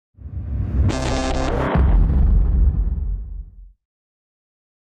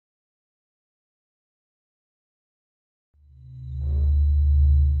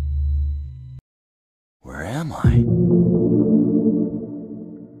Frontline.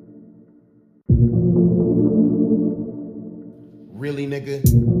 Really, nigga?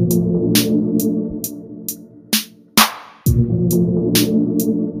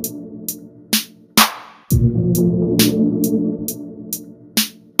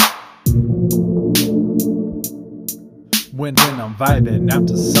 When I'm vibing out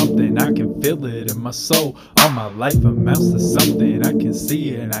to something, I can feel it in my soul. All my life amounts to something, I can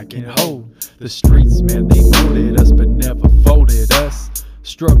see it and I can hold. The streets, man, they molded us but never folded us.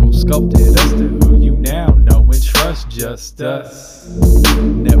 Struggle sculpted us to who you now know and trust, just us.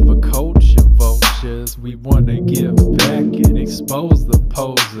 Never culture vultures, we wanna give back and expose the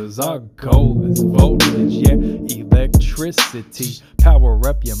posers. Our goal is voltage, yeah, electricity. Power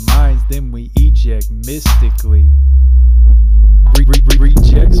up your minds, then we eject mystically.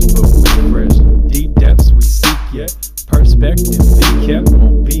 Rejects but we fresh, deep depths we seek yet. Perspective be kept,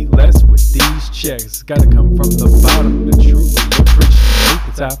 won't be less with these checks. Gotta come from the bottom to truly appreciate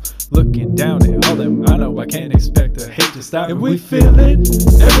the top. Looking down at all them, I know I can't expect the hate to stop. And we feel it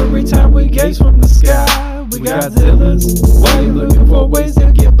every time we gaze from the sky. We got Zillas, why you looking for ways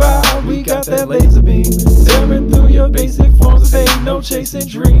to get by? We got that laser beam, tearing through your basic forms of hate. No chasing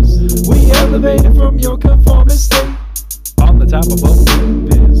dreams, we elevated from your conformist state. On the top of both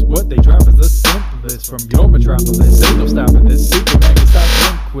is what they drop is the simplest from your metropolis. Ain't no stopping this Superman can stop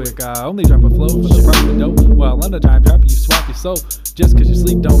them quick. I only drop a flow for the profit dough. While on the time drop you swap your soul. Just cause you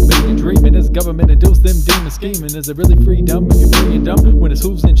sleep don't mean you're dreaming. This government induced them demon scheming. Is it really freedom if you're free and dumb? When it's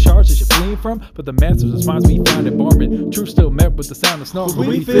who's in charge that you're fleeing from? But the master's response we found it boring. Truth still met with the sound of snoring.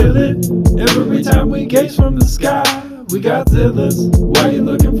 We feel it every time we gaze from the sky. We got Zillas, why you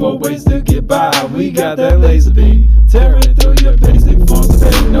looking for ways to get by? We got that laser beam, tearing through your basic forms of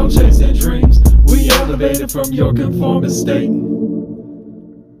hate. No chasing dreams, we elevated from your conformist state.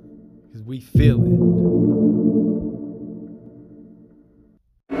 Cause we feel it.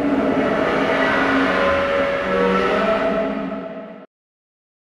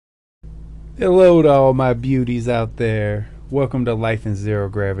 Hello to all my beauties out there. Welcome to Life in Zero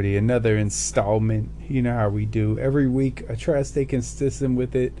Gravity, another installment. You know how we do. Every week I try to stay consistent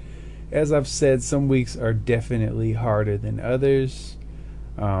with it. As I've said, some weeks are definitely harder than others.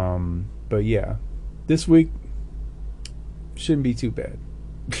 But yeah, this week shouldn't be too bad.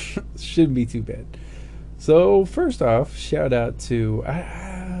 Shouldn't be too bad. So first off, shout out to,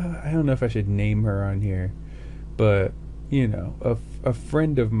 I don't know if I should name her on here, but you know, a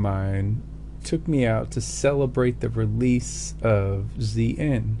friend of mine took me out to celebrate the release of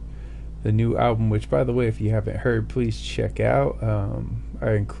ZN, the new album, which, by the way, if you haven't heard, please check out.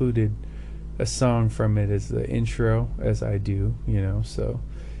 I included a song from it as the intro, as I do, you know, so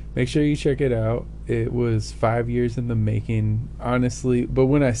make sure you check it out. It was 5 years in the making, honestly, but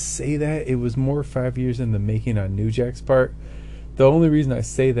when I say that, it was more 5 years in the making on New Jack's part. The only reason I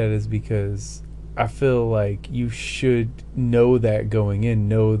say that is because I feel like you should know that going in,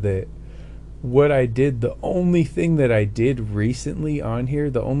 know that what I did, the only thing that I did recently on here,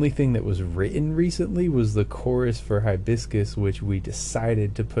 the only thing that was written recently was the chorus for Hibiscus, which we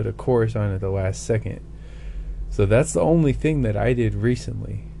decided to put a chorus on at the last second. So that's the only thing that I did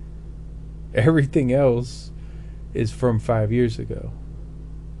recently. Everything else is from 5 years ago.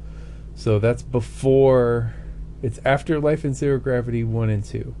 So that's before, it's after Life in Zero Gravity 1 and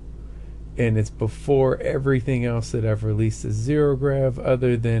 2. And it's before everything else that I've released as Zero Grav,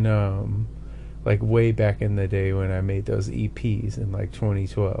 other than like way back in the day when I made those EPs in like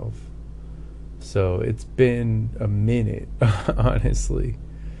 2012. So it's been a minute, honestly.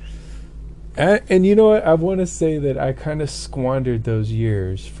 And you know what? I want to say that I kind of squandered those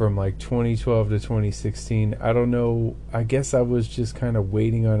years from like 2012 to 2016. I don't know. I guess I was just kind of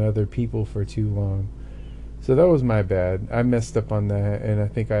waiting on other people for too long. So that was my bad. I messed up on that, and I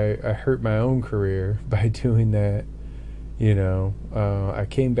think I hurt my own career by doing that. You know, I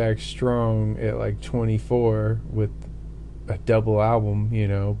came back strong at like 24 with a double album, you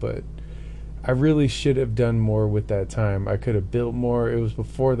know, but I really should have done more with that time. I could have built more. It was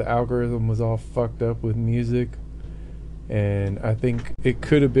before the algorithm was all fucked up with music, and I think it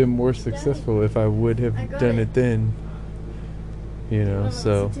could have been more successful if I would have done it then. You know,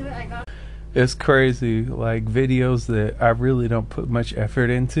 so it's crazy, like videos that I really don't put much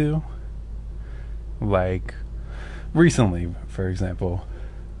effort into, like recently, for example,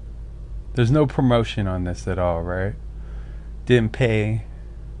 there's no promotion on this at all, right? Didn't pay,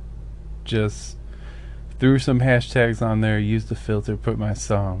 just threw some hashtags on there, used the filter, put my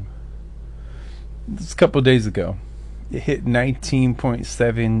song. This a couple days ago, it hit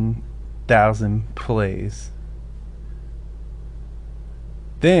 19.7 thousand plays.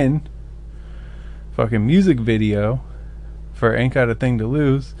 Then fucking music video for Ain't Got a Thing to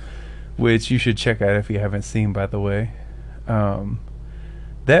Lose, which you should check out if you haven't seen, by the way.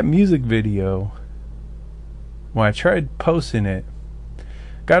 That music video, when I tried posting it,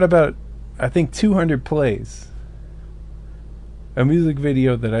 got about, I think, 200 plays. A music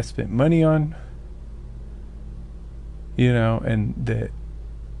video that I spent money on, you know, and that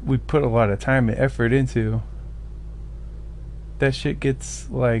we put a lot of time and effort into. That shit gets,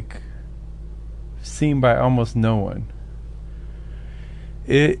 like, seen by almost no one.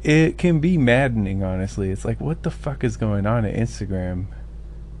 It can be maddening, honestly. It's like, what the fuck is going on at Instagram?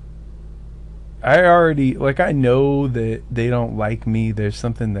 I know that they don't like me. There's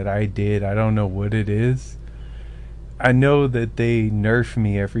something that I did. I don't know what it is. I know that they nerf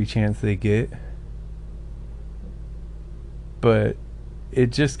me every chance they get. But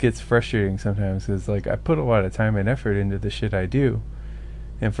it just gets frustrating sometimes, because, like, I put a lot of time and effort into the shit I do.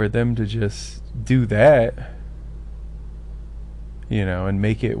 And for them to just do that, you know, and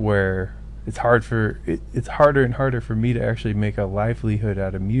make it where it's harder and harder for me to actually make a livelihood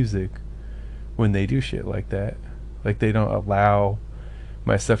out of music when they do shit like that. Like, they don't allow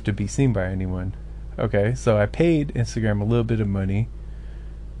my stuff to be seen by anyone. Okay, so I paid Instagram a little bit of money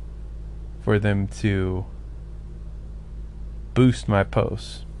for them to boost my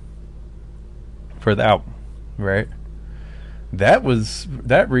posts for the album, right? That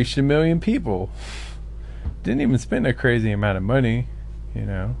reached 1 million people. Didn't even spend a crazy amount of money, you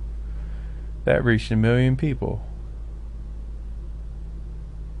know. That reached 1 million people.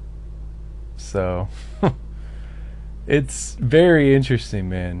 So it's very interesting,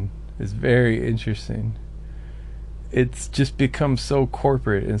 man. It's very interesting. It's just become so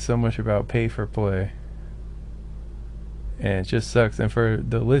corporate and so much about pay for play. And it just sucks. And for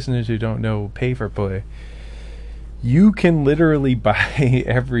the listeners who don't know pay for play, you can literally buy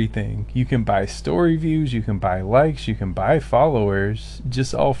everything. You can buy story views, you can buy likes, you can buy followers,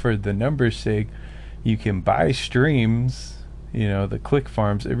 just all for the numbers' sake. You can buy streams, you know, the click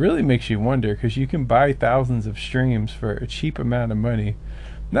farms. It really makes you wonder, because you can buy thousands of streams for a cheap amount of money.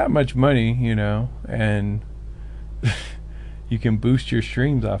 Not much money, you know, and you can boost your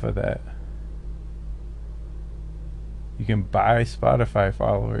streams off of that. You can buy Spotify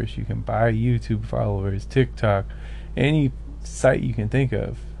followers, you can buy YouTube followers, TikTok, any site you can think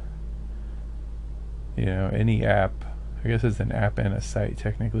of. You know, any app. I guess it's an app and a site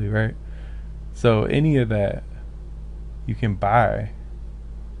technically, right? So any of that you can buy.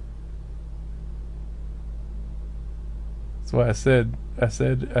 That's why I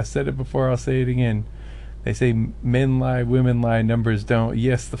said it before, I'll say it again. They say men lie, women lie, numbers don't.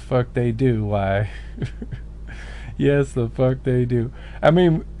 Yes, the fuck they do lie. Yes, the fuck they do. I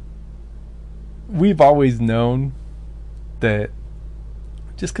mean, we've always known that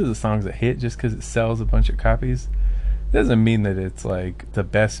just because a song's a hit, just because it sells a bunch of copies, doesn't mean that it's like the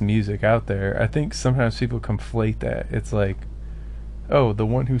best music out there. I think sometimes people conflate that. It's like, oh, the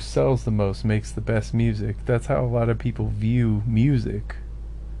one who sells the most makes the best music. That's how a lot of people view music.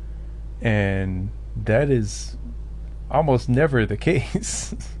 And that is almost never the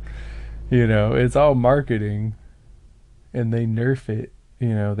case. You know, it's all marketing. And they nerf it,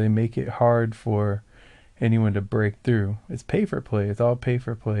 you know, they make it hard for anyone to break through. It's pay for play. It's all pay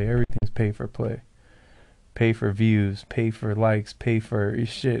for play. Everything's pay for play. Pay for views, pay for likes, pay for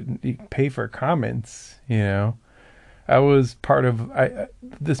shit, pay for comments, you know. I was part of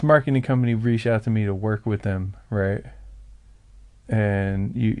this marketing company reached out to me to work with them, right?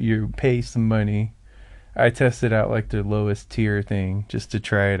 And you pay some money. I tested out like their lowest tier thing just to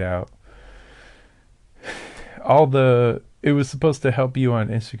try it out. It was supposed to help you on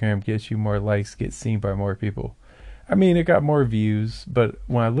Instagram, get you more likes, get seen by more people. I mean, it got more views, but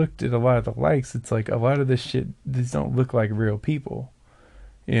when I looked at a lot of the likes, it's like a lot of this shit, these don't look like real people.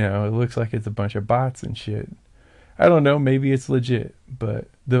 You know, it looks like it's a bunch of bots and shit. I don't know, maybe it's legit, but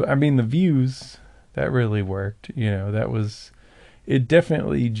the views, that really worked. You know, it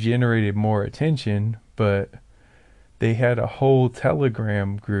definitely generated more attention, but they had a whole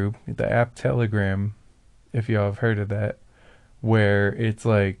Telegram group, the app Telegram, if y'all have heard of that, where it's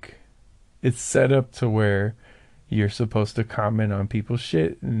like, it's set up to where you're supposed to comment on people's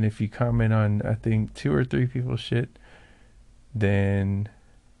shit, and if you comment on, I think, 2 or 3 people's shit, then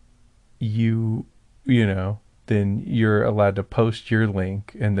then you're allowed to post your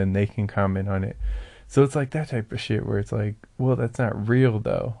link, and then they can comment on it. So it's like that type of shit where it's like, well, that's not real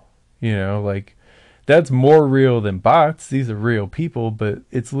though. You know, like, that's more real than bots. These are real people, but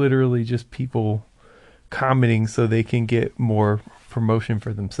it's literally just people commenting so they can get more promotion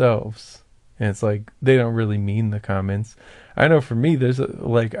for themselves And it's like, they don't really mean the comments. I know for me, there's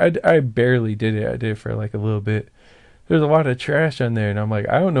I barely did it. I did it for like a little bit. There's a lot of trash on there, and I'm like,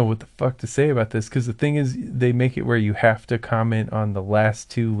 I don't know what the fuck to say about this, because the thing is, they make it where you have to comment on the last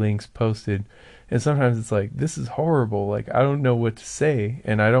 2 links posted, and sometimes it's like, this is horrible, like, I don't know what to say,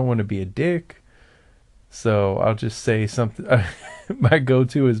 and I don't want to be a dick, so I'll just say something. My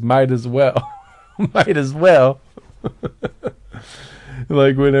go-to is might as well. Might as well.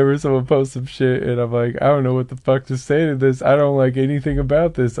 Like, whenever someone posts some shit and I'm like, I don't know what the fuck to say to this. I don't like anything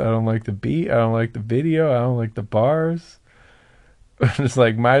about this. I don't like the beat. I don't like the video. I don't like the bars. I'm just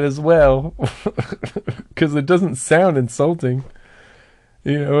like, might as well. Because it doesn't sound insulting.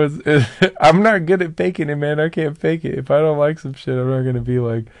 You know, I'm not good at faking it, man. I can't fake it. If I don't like some shit, I'm not going to be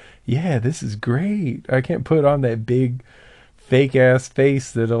like, yeah, this is great. I can't put on that big fake ass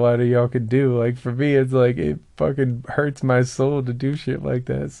face that a lot of y'all could do. Like, for me, it's like, it fucking hurts my soul to do shit like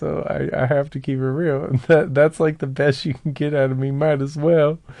that, so I have to keep it real. And that's like the best you can get out of me. Might as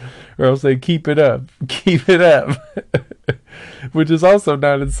well. Or I'll say, keep it up. Keep it up. Which is also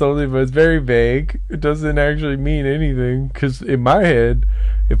not insulting, but it's very vague. It doesn't actually mean anything, because in my head,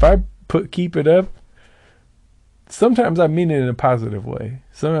 if I put keep it up, sometimes I mean it in a positive way.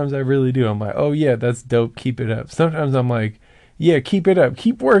 Sometimes I really do. I'm like, oh yeah, that's dope, keep it up. Sometimes I'm like, yeah, keep it up.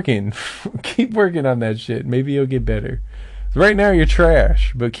 Keep working. Keep working on that shit. Maybe you'll get better. Right now you're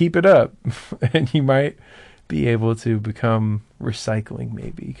trash, but keep it up. And you might be able to become recycling,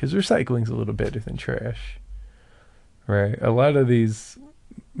 maybe. Because recycling's a little better than trash. Right? A lot of these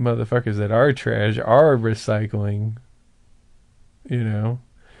motherfuckers that are trash are recycling. You know?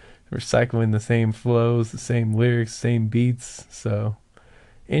 Recycling the same flows, the same lyrics, same beats. So,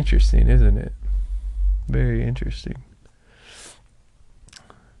 interesting, isn't it? Very interesting.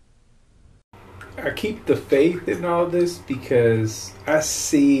 I keep the faith in all this because I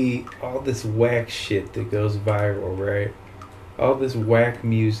see all this whack shit that goes viral, right? All this whack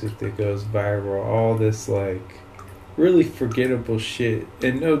music that goes viral, all this like really forgettable shit.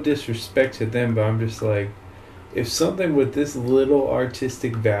 And no disrespect to them, but I'm just like, if something with this little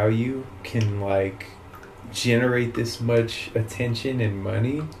artistic value can like generate this much attention and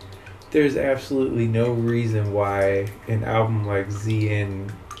money, there's absolutely no reason why an album like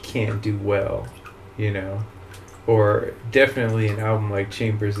ZN can't do well. You know, or definitely an album like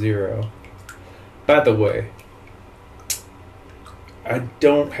Chamber Zero. By the way, I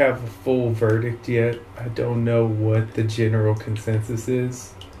don't have a full verdict yet. I don't know what the general consensus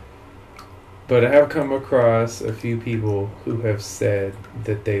is, but I have come across a few people who have said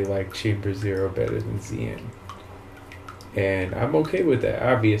that they like Chamber Zero better than ZN. And I'm okay with that,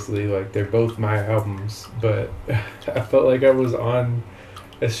 obviously. Like, they're both my albums, but I felt like I was on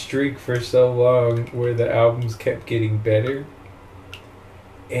a streak for so long where the albums kept getting better,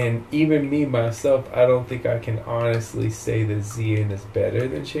 and even me myself, I don't think I can honestly say that ZN is better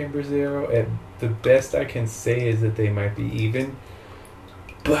than Chamber Zero. And the best I can say is that they might be even.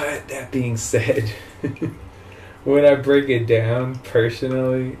 But that being said, when I break it down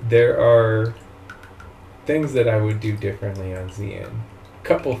personally, there are things that I would do differently on ZN.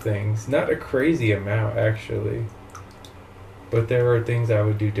 Couple things, not a crazy amount actually, but there are things I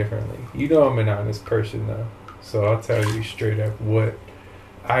would do differently. You know I'm an honest person though, so I'll tell you straight up what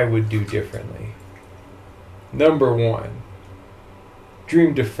I would do differently. Number one,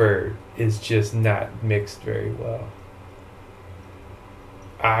 Dream Deferred is just not mixed very well.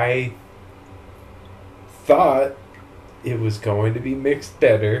 I thought it was going to be mixed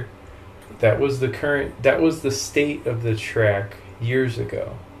better. That was the state of the track years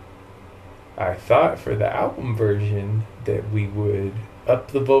ago. I thought for the album version that we would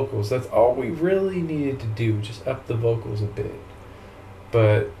up the vocals. That's all we really needed to do, just up the vocals a bit.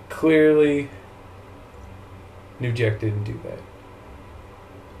 But clearly, New Jack didn't do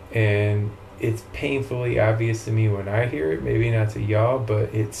that. And it's painfully obvious to me when I hear it, maybe not to y'all,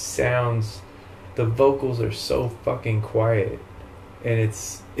 but it sounds, the vocals are so fucking quiet. And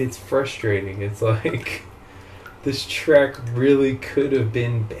it's frustrating. It's like, this track really could have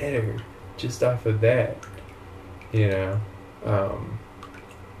been better just off of that, you know.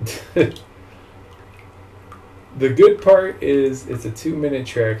 The good part is it's a 2-minute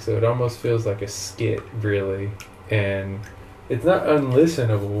track, so it almost feels like a skit, really. And it's not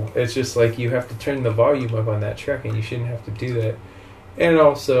unlistenable. It's just like you have to turn the volume up on that track, and you shouldn't have to do that. And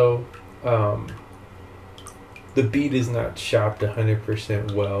also, the beat is not chopped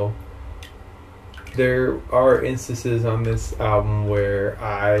 100% well. There are instances on this album where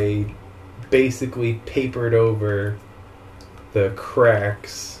I basically papered over the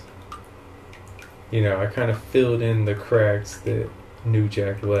cracks. You know, I kind of filled in the cracks that New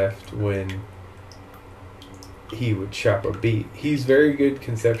Jack left when he would chop a beat. He's very good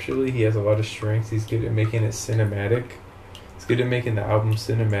conceptually. He has a lot of strengths. He's good at making it cinematic. He's good at making the album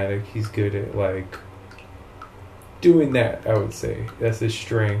cinematic. He's good at like doing that, I would say. That's his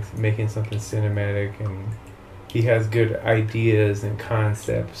strength, making something cinematic, and he has good ideas and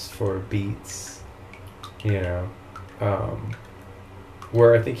concepts for beats, you know.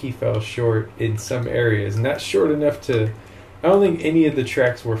 Where I think he fell short in some areas. Not short enough to... I don't think any of the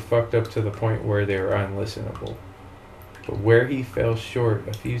tracks were fucked up to the point where they were unlistenable. But where he fell short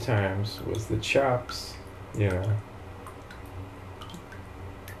a few times was the chops, you know.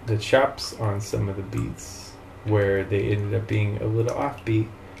 The chops on some of the beats where they ended up being a little offbeat.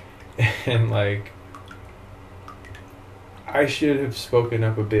 And like, I should have spoken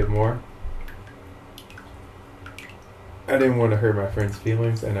up a bit more. I didn't want to hurt my friend's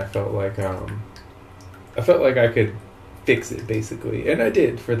feelings, and I felt like I could fix it basically, and I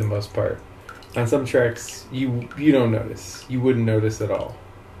did for the most part. On some tracks, you don't notice, you wouldn't notice at all,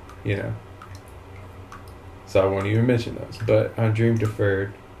 you know. So I won't even mention those. But on Dream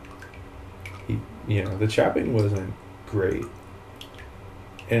Deferred, the chopping wasn't great,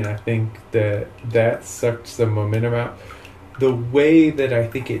 and I think that sucked some momentum out. The way that I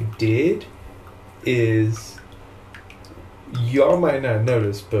think it did is, y'all might not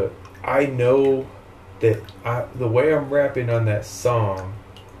notice, but I know that the way I'm rapping on that song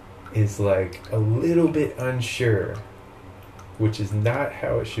is like a little bit unsure, which is not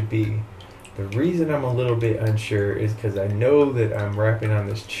how it should be. The reason I'm a little bit unsure is because I know that I'm rapping on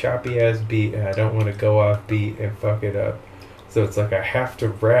this choppy ass beat, and I don't want to go off beat and fuck it up. So it's like I have to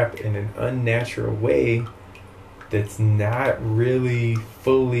rap in an unnatural way that's not really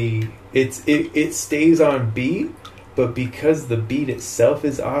fully... It stays on beat, but because the beat itself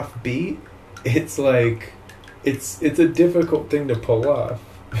is off beat, it's like it's a difficult thing to pull off.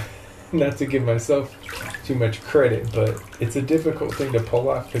 Not to give myself too much credit, but it's a difficult thing to pull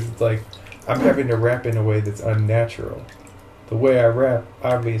off because it's like I'm having to rap in a way that's unnatural. The way I rap,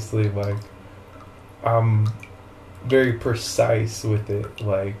 obviously, like, I'm very precise with it.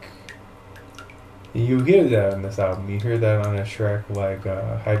 Like, you hear that on this album. You hear that on a track like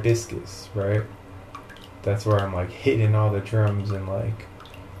Hibiscus, right? That's where I'm like hitting all the drums, and like,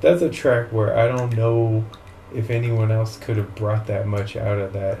 that's a track where I don't know if anyone else could have brought that much out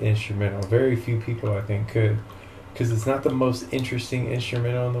of that instrumental. Very few people, I think, could, because it's not the most interesting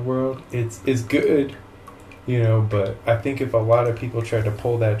instrumental in the world. It's good, you know, but I think if a lot of people tried to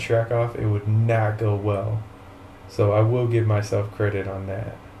pull that track off, it would not go well. So I will give myself credit on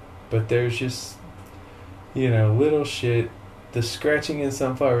that. But there's just, you know, little shit. The scratching in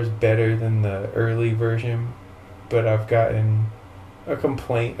Sunflower is better than the early version, but I've gotten a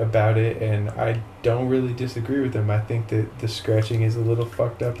complaint about it, and I don't really disagree with them. I think that the scratching is a little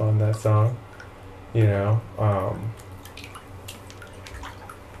fucked up on that song, you know.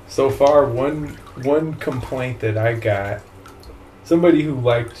 So far, one complaint that I got, somebody who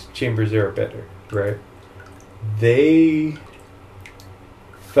liked Chamber Zero better, right? They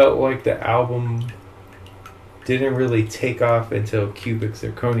felt like the album didn't really take off until Cubic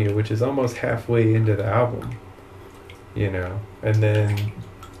Zirconia, which is almost halfway into the album, you know. And then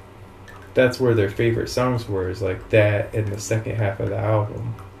that's where their favorite songs were, is like that and the second half of the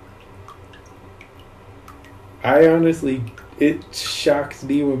album. I honestly, it shocks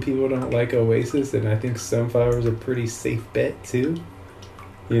me when people don't like Oasis, and I think Sunflower is a pretty safe bet too.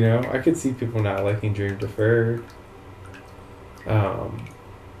 You know, I could see people not liking Dream Deferred.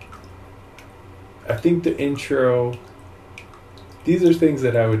 I think the intro, these are things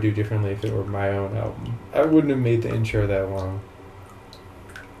that I would do differently if it were my own album. I wouldn't have made the intro that long.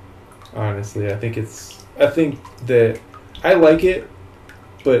 Honestly, I think that I like it,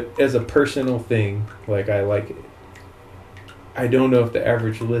 but as a personal thing, like, I like it. I don't know if the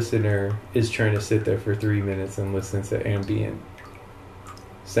average listener is trying to sit there for 3 minutes and listen to ambient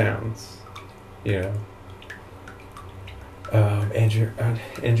sounds, you know.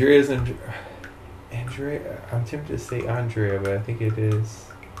 Andrea, I'm tempted to say Andrea, but I think it is.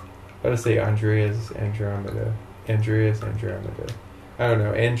 I would say Andrea's Andromeda. I don't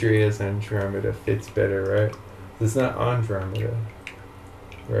know. Andrea's Andromeda fits better, right? It's not Andromeda,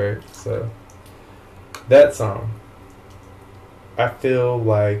 right? So that song, I feel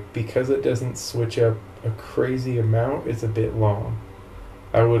like because it doesn't switch up a crazy amount, it's a bit long.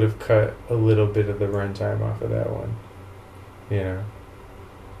 I would have cut a little bit of the runtime off of that one, you know.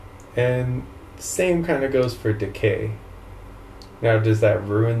 And same kind of goes for Decay. Now, does that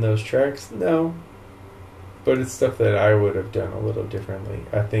ruin those tracks? No. But it's stuff that I would have done a little differently.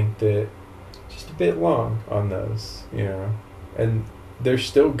 I think that just a bit long on those, you know. and they're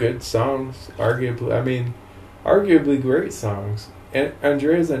still good songs. Arguably great songs. And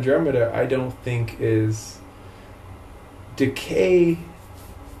Andreas Andromeda, I don't think is Decay.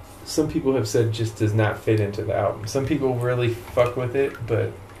 Some people have said just does not fit into the album. Some people really fuck with it,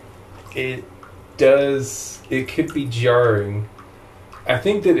 but it does. It could be jarring. I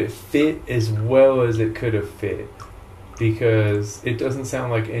think that it fit as well as it could have fit, because it doesn't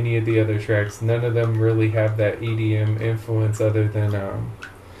sound like any of the other tracks. None of them really have that EDM influence other than,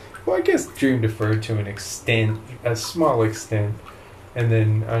 well, I guess Dream Deferred to an extent, a small extent, and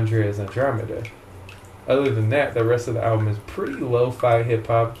then Andreas Andromeda. Other than that, the rest of the album is pretty lo-fi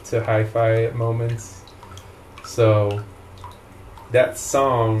hip-hop to hi-fi at moments. So, that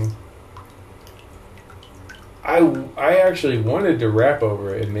song, I actually wanted to rap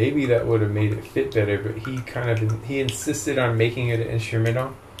over it, and maybe that would have made it fit better, but he insisted on making it an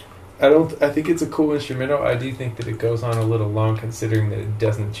instrumental. I think it's a cool instrumental. I do think that it goes on a little long, considering that it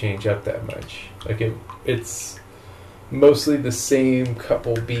doesn't change up that much. Like it's mostly the same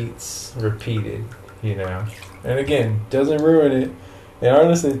couple beats repeated, you know. And again, doesn't ruin it. And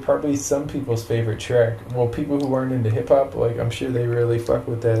honestly, it's probably some people's favorite track. Well, people who aren't into hip hop, like, I'm sure they really fuck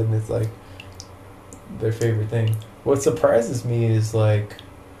with that, and it's like their favorite thing. What surprises me is, like,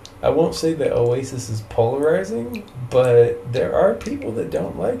 I won't say that Oasis is polarizing, but there are people that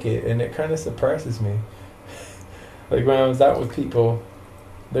don't like it, and it kind of surprises me. Like, when I was out with people,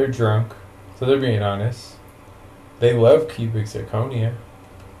 they're drunk, so they're being honest. They love Cubic Zirconia.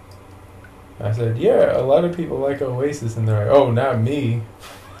 I said, yeah, a lot of people like Oasis, and they're like, oh, not me.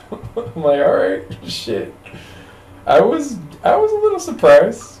 I'm like, alright, shit. I was a little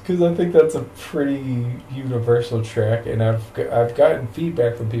surprised, because I think that's a pretty universal track, and I've gotten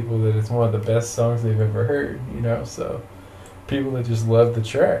feedback from people that it's one of the best songs they've ever heard, you know, so people that just love the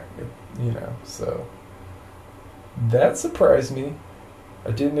track, you know, so that surprised me. I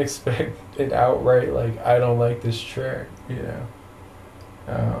didn't expect it outright, like, I don't like this track, you know,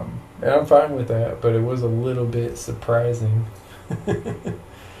 and I'm fine with that, but it was a little bit surprising.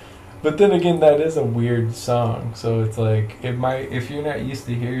 But then again, that is a weird song, so it's like, it might, if you're not used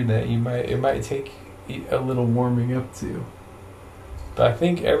to hearing that, it might take a little warming up to. But I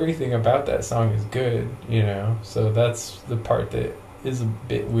think everything about that song is good, you know, so that's the part that is a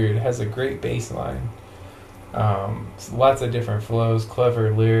bit weird. It has a great bass line, lots of different flows,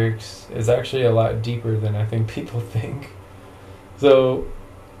 clever lyrics. It's actually a lot deeper than I think people think. So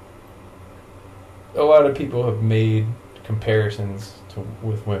a lot of people have made comparisons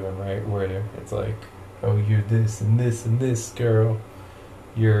with women, right, where it's like, oh, you're this and this and this, girl,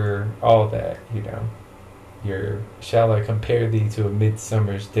 you're all that, you know, you're, shall I compare thee to a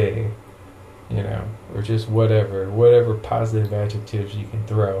midsummer's day, you know, or just whatever positive adjectives you can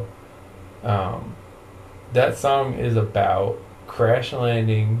throw. That song is about crash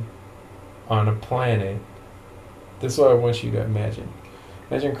landing on a planet. This is what I want you to imagine.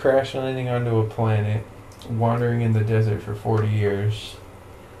 Imagine crash landing onto a planet, wandering in the desert for 40 years,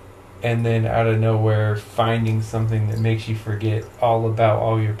 and then out of nowhere finding something that makes you forget all about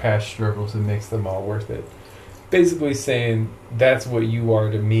all your past struggles and makes them all worth it. Basically saying, that's what you are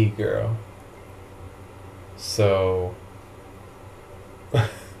to me, girl. So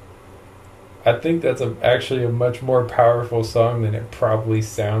I think that's actually a much more powerful song than it probably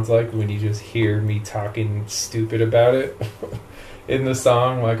sounds like when you just hear me talking stupid about it. In the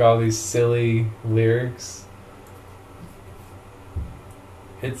song, like all these silly lyrics.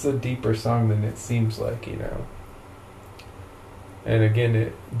 It's a deeper song than it seems like, you know. And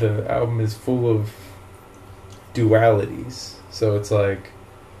again, the album is full of dualities. So it's like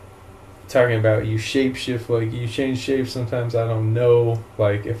talking about you shapeshift, like you change shapes. Sometimes I don't know,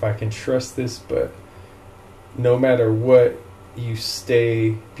 like, if I can trust this, but no matter what, you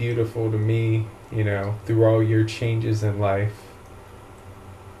stay beautiful to me, you know, through all your changes in life.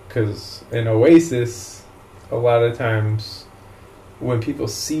 Because in Oasis, a lot of times when people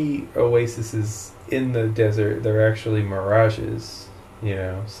see oases in the desert, they're actually mirages, you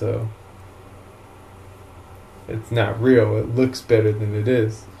know, so it's not real. It looks better than it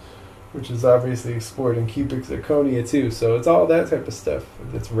is, which is obviously explored in Cubic Zirconia too. So it's all that type of stuff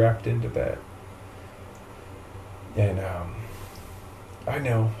that's wrapped into that. And I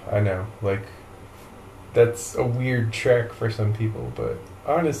know, like, that's a weird track for some people, but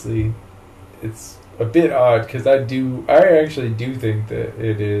honestly, it's a bit odd, because I actually do think that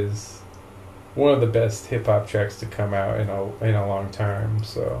it is one of the best hip hop tracks to come out in a long time.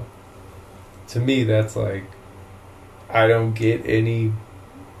 So to me, that's like, I don't get any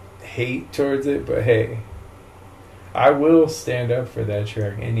hate towards it, but hey, I will stand up for that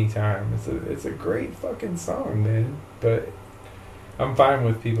track anytime. It's a great fucking song, man. But I'm fine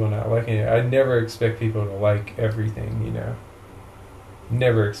with people not liking it. I never expect people to like everything, you know.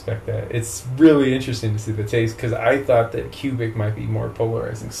 Never expect that. It's really interesting to see the taste, because I thought that Cubic might be more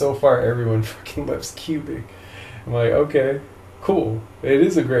polarizing. So far, everyone fucking loves Cubic. I'm like, okay, cool. It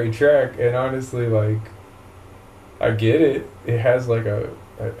is a great track, and honestly, like, I get it. It has like a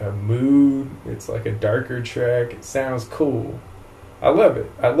mood. It's like a darker track. It sounds cool. I love it.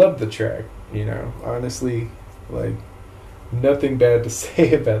 I love the track, you know. Honestly, like, nothing bad to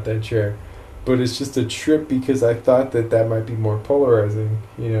say about that track. But it's just a trip because I thought that might be more polarizing,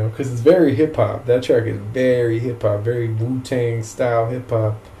 you know, because it's very hip-hop. That track is very hip-hop, very Wu-Tang style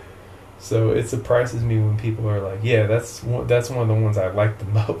hip-hop. So it surprises me when people are like, yeah, that's one of the ones I like the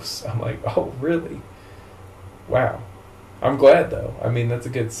most. I'm like, oh, really? Wow. I'm glad, though. I mean, that's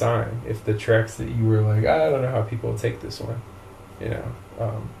a good sign. If the tracks that you were like, I don't know how people will take this one, you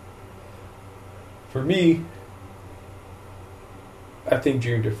know. For me, I think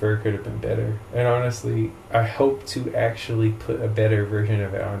Dream Deferred could have been better. And honestly, I hope to actually put a better version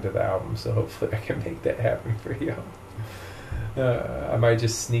of it onto the album. So hopefully I can make that happen for y'all. I might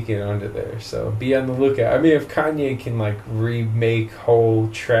just sneak it onto there. So be on the lookout. I mean, if Kanye can, like, remake whole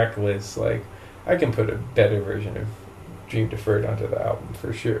track lists, like, I can put a better version of Dream Deferred onto the album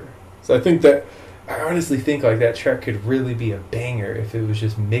for sure. So I honestly think, like, that track could really be a banger if it was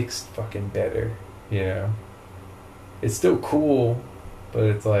just mixed fucking better, you know? It's still cool, but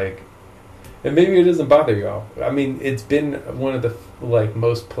it's like, and maybe it doesn't bother y'all. I mean, it's been one of the, like,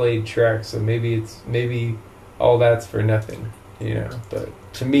 most played tracks, so maybe all that's for nothing, you know. But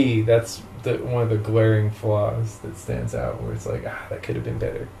to me, that's one of the glaring flaws that stands out, where it's like, that could have been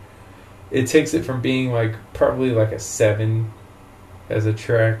better. It takes it from being, like, probably like a 7 as a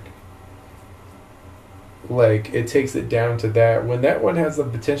track. Like, it takes it down to that, when that one has the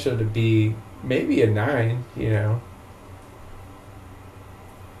potential to be maybe a 9, you know.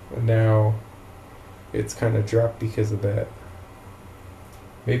 And now it's kind of dropped because of that.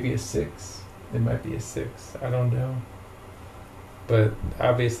 Maybe a 6. It might be a 6. I don't know. But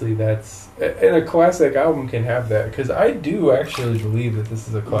obviously that's... And a classic album can have that. Because I do actually believe that this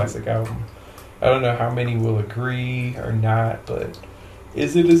is a classic album. I don't know how many will agree or not, but...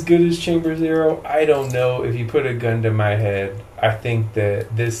 Is it as good as Chamber Zero? I don't know. If you put a gun to my head, I think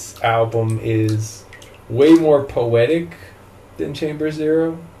that this album is way more poetic than Chamber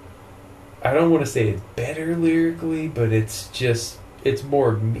Zero. I don't want to say it's better lyrically, but it's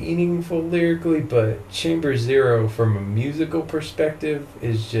more meaningful lyrically. But Chamber Zero, from a musical perspective,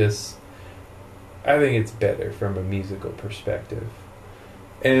 is just... I think it's better from a musical perspective.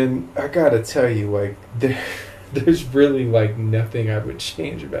 And I gotta tell you, like, there's really, like, nothing I would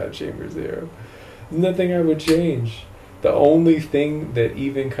change about Chamber Zero. Nothing I would change. The only thing that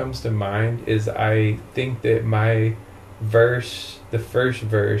even comes to mind is I think that my verse, the first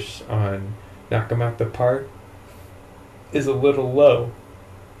verse on Knock 'Em Out the Park, is a little low.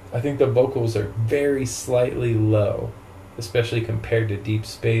 I think the vocals are very slightly low, especially compared to Deep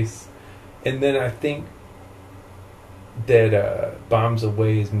Space. And then I think that Bombs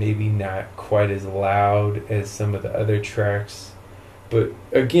Away is maybe not quite as loud as some of the other tracks. But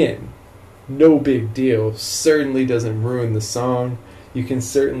again, no big deal. Certainly doesn't ruin the song. You can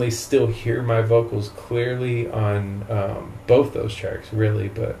certainly still hear my vocals clearly on both those tracks, really,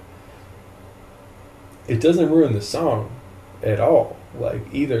 but it doesn't ruin the song at all, like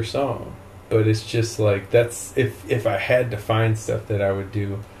either song. But it's just like, that's if I had to find stuff that I would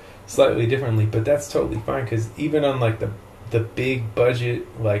do slightly differently, but that's totally fine, because even on, like, the big budget,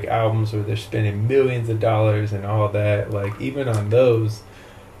 like, albums where they're spending millions of dollars and all that, like, even on those,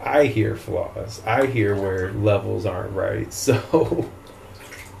 I hear flaws. I hear where levels aren't right. So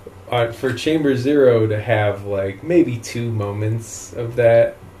for Chamber Zero to have, like, maybe 2 moments of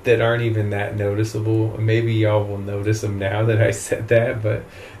that aren't even that noticeable, maybe y'all will notice them now that I said that, but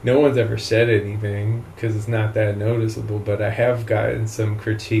no one's ever said anything because it's not that noticeable. But I have gotten some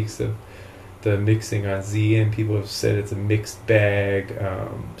critiques of the mixing on Z, and people have said it's a mixed bag.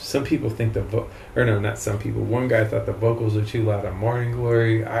 Some people think not some people. One guy thought the vocals are too loud on Morning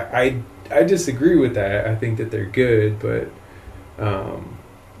Glory. I disagree with that. I think that they're good, but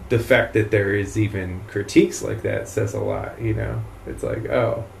the fact that there is even critiques like that says a lot, you know? It's like,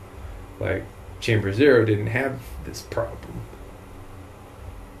 oh, like, Chamber Zero didn't have this problem.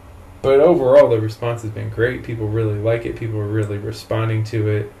 But overall, the response has been great. People really like it. People are really responding to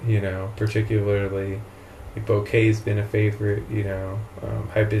it, you know, particularly, like, Bouquet's been a favorite, you know.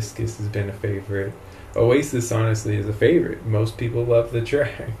 Hibiscus has been a favorite. Oasis, honestly, is a favorite. Most people love the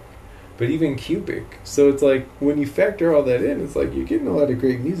track. But even Cubic. So it's like, when you factor all that in, it's like, you're getting a lot of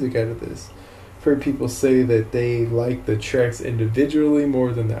great music out of this. heard people say that they like the tracks individually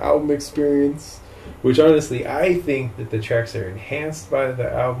more than the album experience, which honestly I think that the tracks are enhanced by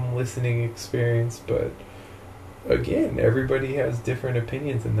the album listening experience, but again, everybody has different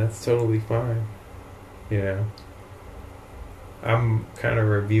opinions and that's totally fine. You know, I'm kind of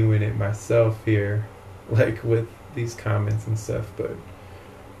reviewing it myself here, like with these comments and stuff, but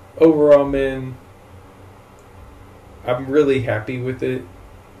overall, man, I'm really happy with it.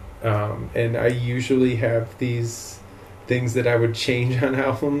 And I usually have these things that I would change on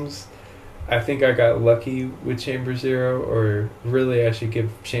albums. I think I got lucky with Chamber Zero, or really I should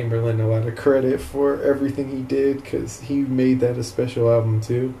give Chamberlain a lot of credit for everything he did, because he made that a special album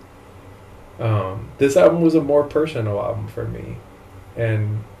too. This album was a more personal album for me,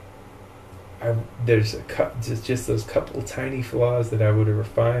 and there's just those couple tiny flaws that I would have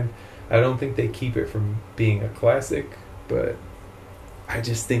refined. I don't think they keep it from being a classic, but I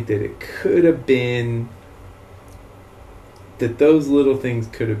just think that it could have been, that those little things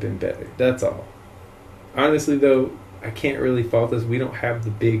could have been better. That's all. Honestly, though, I can't really fault us. We don't have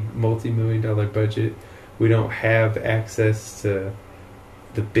the big multi-million-dollar budget. We don't have access to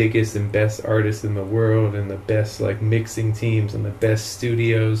the biggest and best artists in the world and the best like mixing teams and the best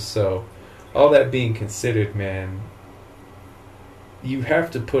studios. So all that being considered, man, you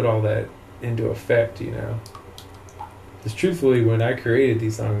have to put all that into effect, you know. Because truthfully, when I created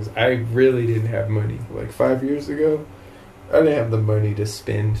these songs, I really didn't have money. Like 5 years ago, I didn't have the money to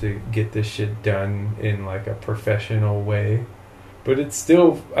spend to get this shit done in like a professional way. But it's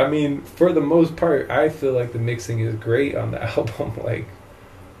still, I mean, for the most part, I feel like the mixing is great on the album. Like,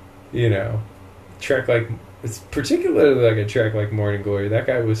 you know, track like, it's particularly like a track like Morning Glory. That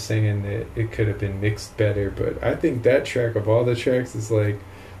guy was saying that it could have been mixed better, but I think that track of all the tracks is like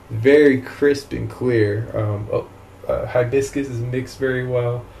very crisp and clear. Hibiscus is mixed very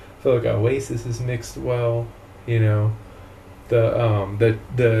well. I feel like Oasis is mixed well. You know,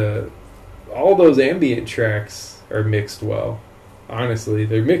 the all those ambient tracks are mixed well. Honestly,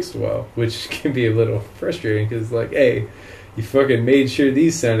 they're mixed well, which can be a little frustrating because, like, hey, you fucking made sure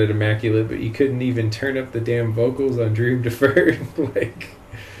these sounded immaculate, but you couldn't even turn up the damn vocals on Dream Deferred. Like,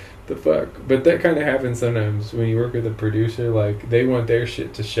 the fuck? But that kind of happens sometimes when you work with a producer. Like, they want their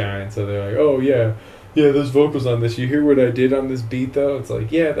shit to shine, so they're like, oh, yeah, there's vocals on this. You hear what I did on this beat, though? It's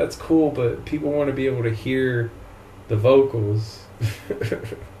like, yeah, that's cool, but people want to be able to hear the vocals.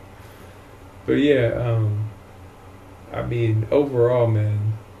 But, yeah, I mean, overall,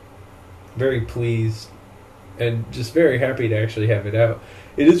 man, very pleased and just very happy to actually have it out.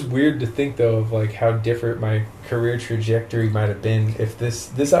 It is weird to think, though, of like how different my career trajectory might have been if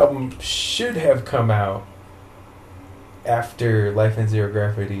this album should have come out after Life in Zero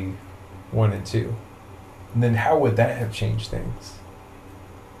Gravity 1 and 2. And then how would that have changed things?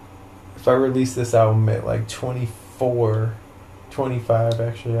 If I released this album at like 24, 25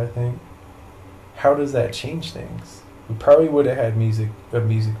 actually, I think, how does that change things? We probably would have had a music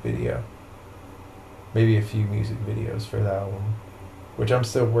video. Maybe a few music videos for the album, which I'm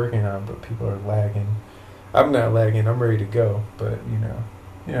still working on, but people are lagging. I'm not lagging, I'm ready to go, but you know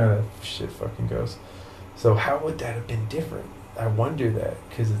that shit fucking goes. So how would that have been different? I wonder that,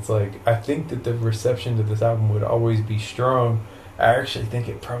 because it's like, I think that the reception to this album would always be strong. I actually think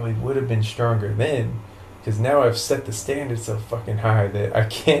it probably would have been stronger then, because now I've set the standard so fucking high that I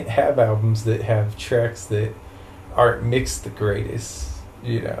can't have albums that have tracks that aren't mixed the greatest,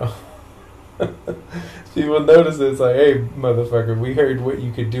 you know. People notice it's like, hey, motherfucker, we heard what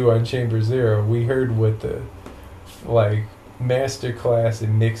you could do on Chamber Zero. We heard what the like master class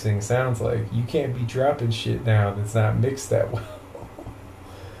in mixing sounds like. You can't be dropping shit now that's not mixed that well.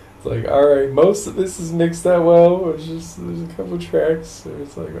 It's like, alright, most of this is mixed that well. It's just, there's a couple tracks, so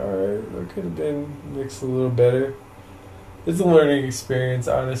it's like, alright, that could have been mixed a little better. It's a learning experience,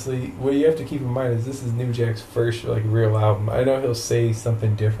 honestly. What you have to keep in mind is this is New Jack's first like real album. I know he'll say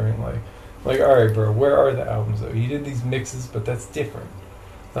something different, like, alright, bro, where are the albums though? You did these mixes, but that's different.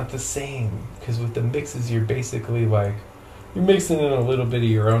 It's not the same, because with the mixes, you're basically like, you're mixing in a little bit of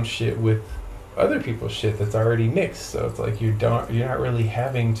your own shit with other people's shit that's already mixed. So it's like you're not really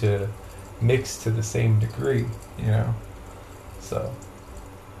having to mix to the same degree, you know. So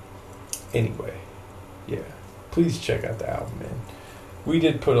anyway, yeah. Please check out the album, man. We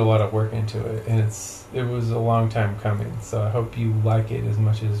did put a lot of work into it, and it was a long time coming. So I hope you like it as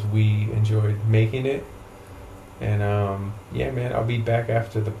much as we enjoyed making it. And yeah, man, I'll be back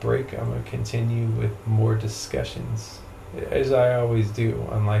after the break. I'm gonna continue with more discussions, as I always do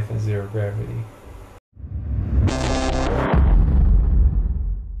on Life in Zero Gravity.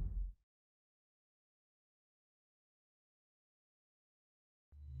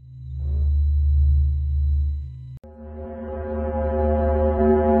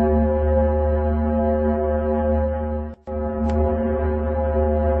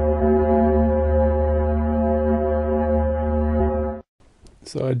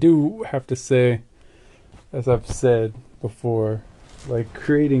 So I do have to say, as I've said before, like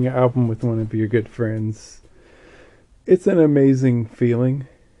creating an album with one of your good friends, it's an amazing feeling.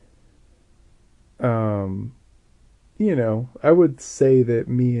 Um, I would say that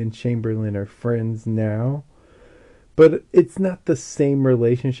me and Chamberlain are friends now, but it's not the same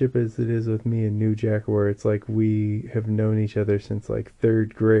relationship as it is with me and New Jack, where it's like we have known each other since like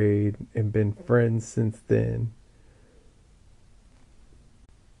third grade and been friends since then.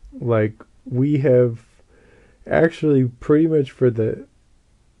 Like, we have actually pretty much for the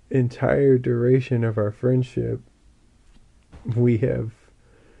entire duration of our friendship, we have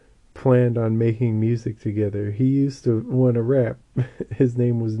planned on making music together. He used to want to rap. His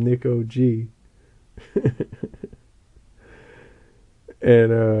name was Nick OG.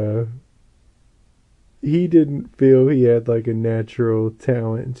 And he didn't feel he had like a natural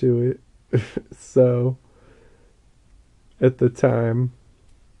talent to it. So at the time,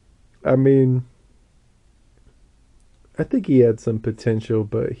 I mean, I think he had some potential,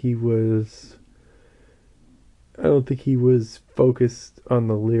 but I don't think he was focused on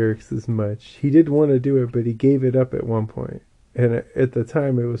the lyrics as much. He did want to do it, but he gave it up at one point. And at the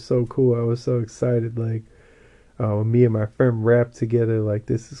time, it was so cool. I was so excited. Like, oh, me and my friend rap together. Like,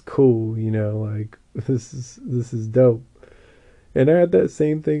 this is cool. Like this is dope. And I had that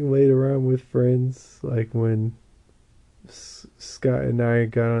same thing later on with friends. Like when Scott and I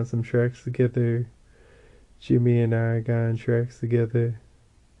got on some tracks together. Jimmy and I got on tracks together.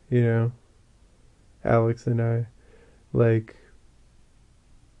 You know, Alex and I. Like,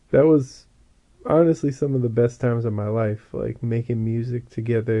 that was honestly some of the best times of my life. Like, making music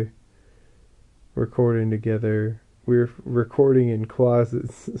together, recording together. We were recording in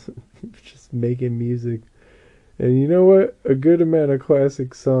closets, just making music. And you know what? A good amount of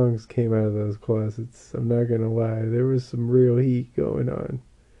classic songs came out of those closets. I'm not gonna lie. There was some real heat going on.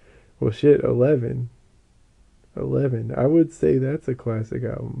 Well, shit, 11. 11. I would say that's a classic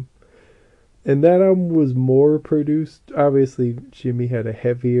album. And that album was more produced. Obviously, Jimmy had a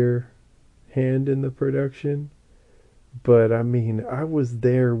heavier hand in the production. But I mean, I was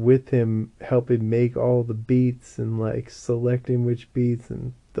there with him helping make all the beats and like selecting which beats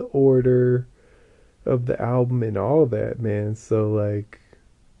and the order of the album and all that, man. So like,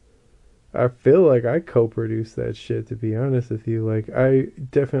 I feel like I co-produced that shit, to be honest with you. Like, I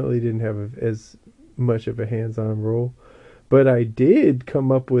definitely didn't have as much of a hands-on role, but I did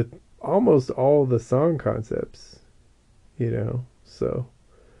come up with almost all the song concepts. So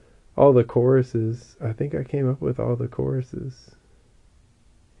all the choruses, I think I came up with all the choruses.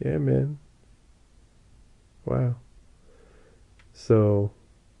 Yeah, man. Wow. So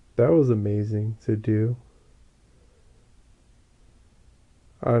that was amazing to do.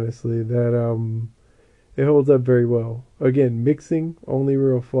 Honestly, that it holds up very well. Again, mixing, only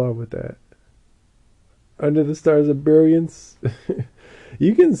real flaw with that. Under the Stars of Brilliance.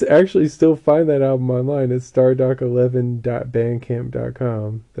 You can actually still find that album online at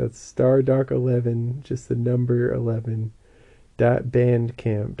stardoc11.bandcamp.com. That's stardoc11, just the number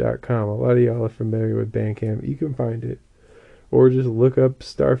 11.bandcamp.com. A lot of y'all are familiar with Bandcamp. You can find it. Or just look up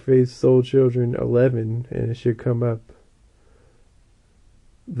Starface Soul Children 11 and it should come up.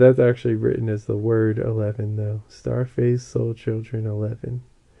 That's actually written as the word 11 though. Starface Soul Children 11.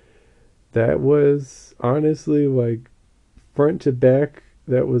 That was honestly like front to back,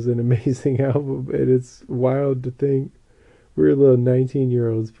 that was an amazing album, and it's wild to think we're little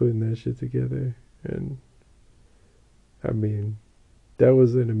 19-year-olds putting that shit together. And I mean, that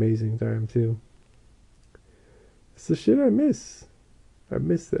was an amazing time too. It's the shit I miss. I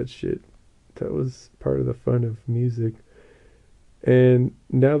miss that shit. That was part of the fun of music. And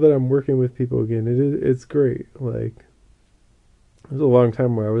now that I'm working with people again, it's great. Like, it was a long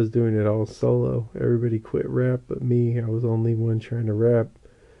time where I was doing it all solo. Everybody quit rap but me. I was the only one trying to rap.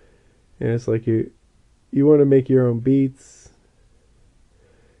 And it's like you want to make your own beats,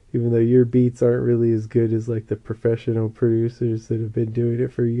 even though your beats aren't really as good as like the professional producers that have been doing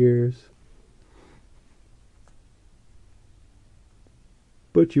it for years.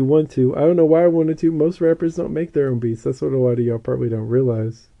 But you want to. I don't know why I wanted to. Most rappers don't make their own beats. That's what a lot of y'all probably don't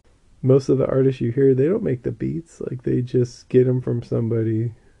realize. Most of the artists you hear, they don't make the beats. Like, they just get them from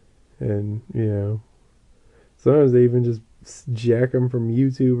somebody. And, sometimes they even just jack them from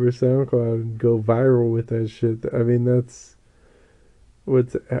YouTube or SoundCloud and go viral with that shit. I mean, that's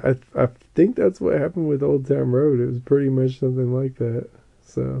I think that's what happened with Old Town Road. It was pretty much something like that.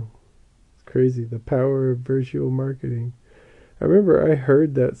 So, it's crazy. The power of virtual marketing. I remember I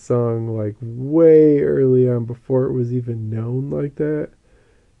heard that song like way early on before it was even known like that.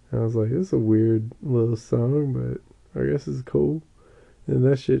 I was like, this is a weird little song, but I guess it's cool. And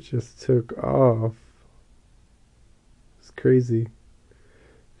that shit just took off. It's crazy.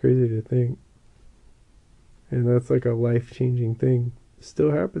 Crazy to think. And that's like a life changing thing. It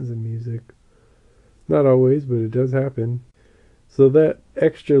still happens in music. Not always, but it does happen. So that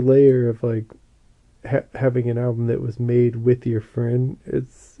extra layer of like having an album that was made with your friend,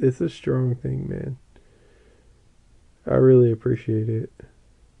 it's a strong thing, man. I really appreciate it.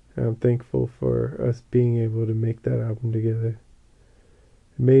 I'm thankful for us being able to make that album together.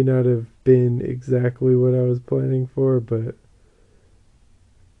 It may not have been exactly what I was planning for, but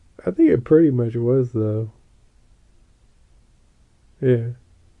I think it pretty much was, though. Yeah.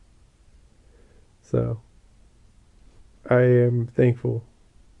 So, I am thankful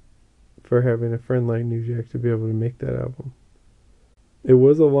for having a friend like New Jack to be able to make that album. It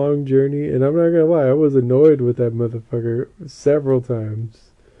was a long journey, and I'm not gonna lie, I was annoyed with that motherfucker several times.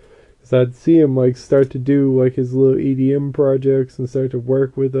 Cause I'd see him like start to do like his little EDM projects and start to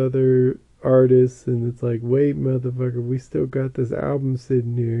work with other artists, and it's like, wait, motherfucker, we still got this album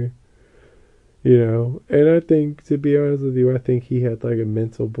sitting here, you know. And I think, to be honest with you, I think he had like a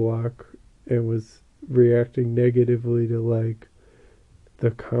mental block and was reacting negatively to like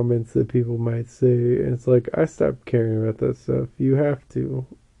the comments that people might say. And it's like, I stopped caring about that stuff. You have to,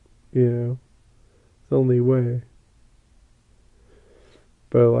 you know. It's the only way.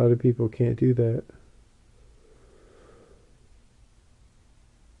 But a lot of people can't do that.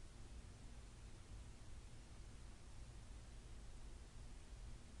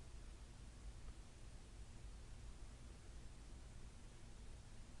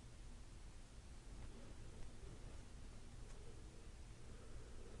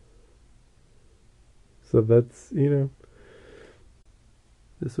 So that's, you know,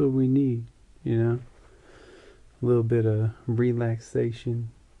 that's what we need, you know. A little bit of relaxation.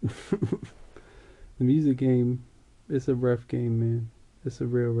 The music game, it's a rough game, man. It's a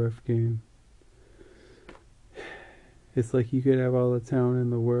real rough game. It's like you could have all the talent in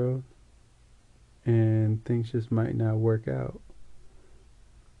the world and things just might not work out.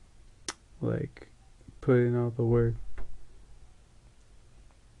 Like, put in all the work,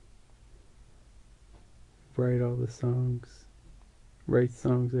 write all the songs, write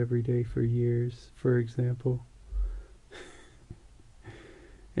songs every day for years, for example.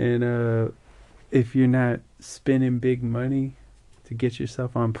 And if you're not spending big money to get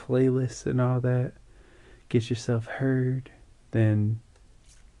yourself on playlists and all that, get yourself heard, then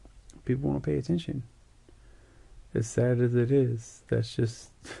people won't pay attention. As sad as it is, that's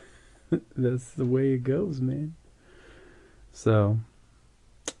just that's the way it goes, man. So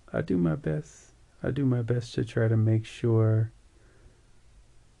I do my best. I do my best to try to make sure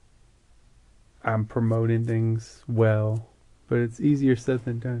I'm promoting things well, but it's easier said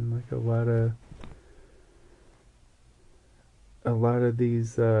than done. Like a lot of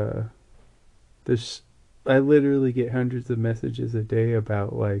these there's I literally get hundreds of messages a day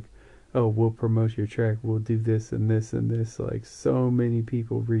about like, oh, we'll promote your track, we'll do this and this and this. Like, so many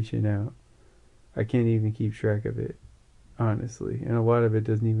people reaching out. I can't even keep track of it, honestly. And a lot of it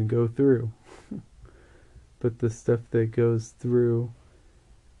doesn't even go through. But the stuff that goes through,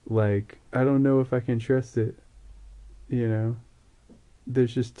 like, I don't know if I can trust it, you know.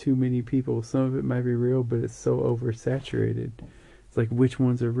 There's just too many people. Some of it might be real, but it's so oversaturated. It's like, which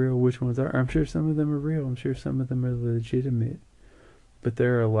ones are real, which ones are. I'm sure some of them are real. I'm sure some of them are legitimate. But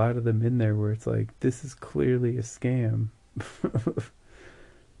there are a lot of them in there where it's like, this is clearly a scam.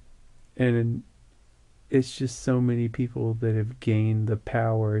 And it's just so many people that have gained the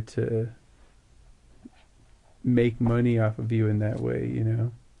power to make money off of you in that way, you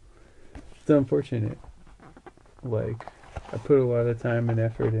know. It's unfortunate. Like, I put a lot of time and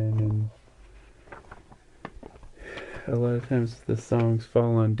effort in, and a lot of times the songs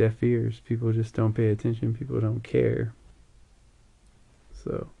fall on deaf ears. People just don't pay attention. People don't care.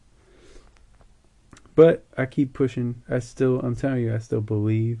 So, but I keep pushing. I'm telling you, I still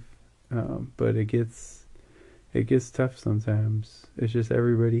believe. But it gets tough sometimes. It's just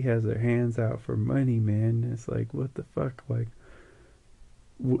everybody has their hands out for money, man. It's like, what the fuck? Like,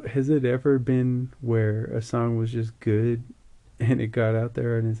 has it ever been where a song was just good and it got out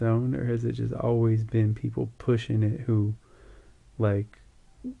there on its own, or has it just always been people pushing it who, like,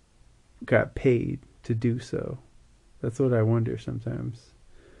 got paid to do so? That's what I wonder sometimes.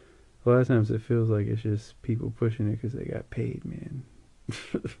 A lot of times it feels like it's just people pushing it because they got paid, man.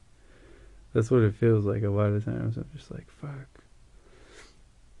 That's what it feels like a lot of times. I'm just like, fuck.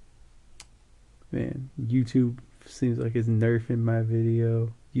 Man, YouTube seems like it's nerfing my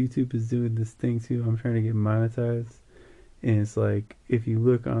video. YouTube is doing this thing too. I'm trying to get monetized. And it's like, if you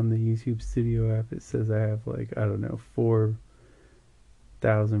look on the YouTube Studio app, it says I have like, I don't know, 4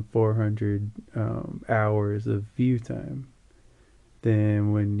 1,400 hours of view time.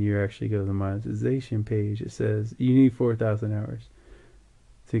 Then when you actually go to the monetization page, it says you need 4,000 hours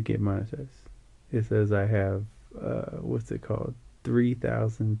to get monetized. It says I have, what's it called?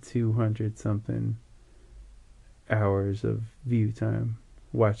 3,200 something hours of view time,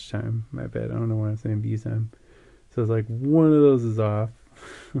 watch time. My bad. I don't know why I'm saying view time. So it's like one of those is off.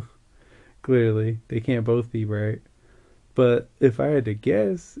 Clearly, they can't both be right. But if I had to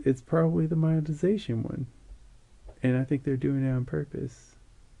guess, it's probably the monetization one. And I think they're doing it on purpose.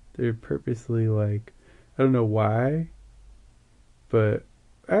 They're purposely like, I don't know why, but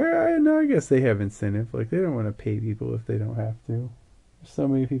I know, I guess they have incentive. Like, they don't want to pay people if they don't have to. There's so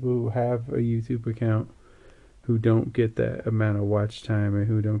many people who have a YouTube account who don't get that amount of watch time and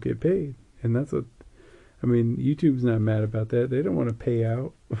who don't get paid. And that's what, I mean, YouTube's not mad about that. They don't want to pay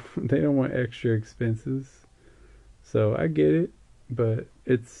out. They don't want extra expenses. So I get it, but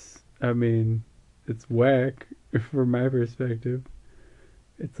it's whack from my perspective.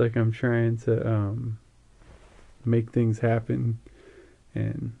 It's like I'm trying to make things happen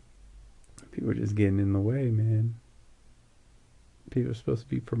and people are just getting in the way, man. People are supposed to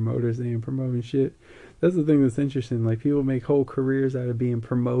be promoters, they ain't promoting shit. That's the thing that's interesting. Like, people make whole careers out of being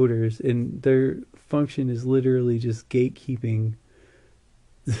promoters, and their function is literally just gatekeeping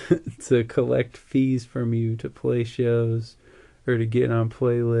to collect fees from you to play shows or to get on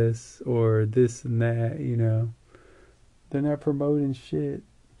playlists or this and that, you know. They're not promoting shit.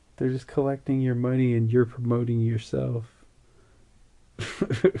 They're just collecting your money and you're promoting yourself.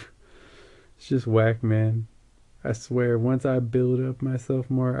 It's just whack, man. I swear, once I build up myself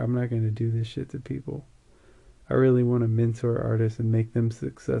more, I'm not going to do this shit to people. I really want to mentor artists and make them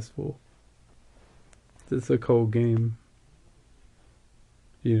successful. It's a cold game.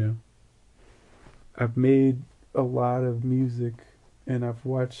 You know, I've made a lot of music and I've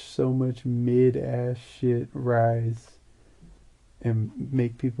watched so much mid-ass shit rise and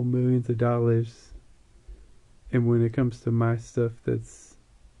make people millions of dollars. And when it comes to my stuff,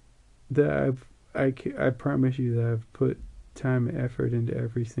 I promise you that I've put time and effort into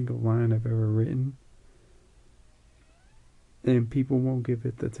every single line I've ever written. And people won't give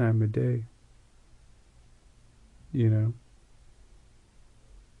it the time of day. You know?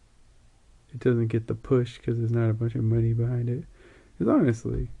 It doesn't get the push because there's not a bunch of money behind it. Because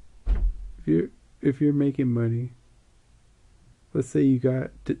honestly, if you're making money, let's say you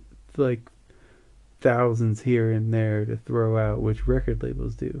got like thousands here and there to throw out, which record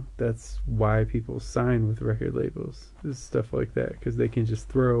labels do. That's why people sign with record labels. There's stuff like that because they can just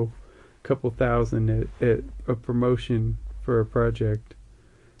throw a couple thousand at a promotion for a project,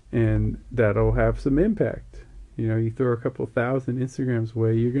 and that'll have some impact. You know, you throw a couple thousand Instagrams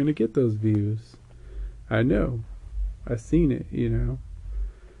away, you're gonna get those views. I know, I've seen it. You know,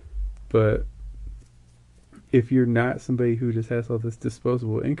 but if you're not somebody who just has all this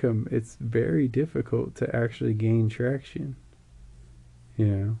disposable income, it's very difficult to actually gain traction. You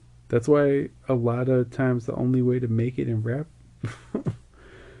know, that's why a lot of times the only way to make it in rap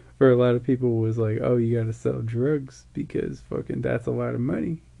for a lot of people was like, oh, you gotta sell drugs because fucking that's a lot of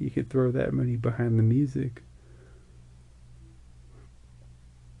money. You could throw that money behind the music.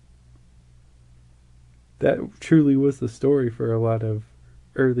 That truly was the story for a lot of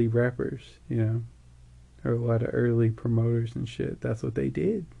early rappers, you know. Or a lot of early promoters and shit. That's what they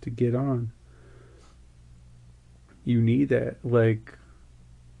did to get on. You need that. Like,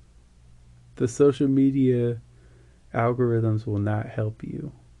 the social media algorithms will not help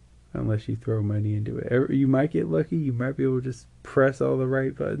you unless you throw money into it. You might get lucky. You might be able to just press all the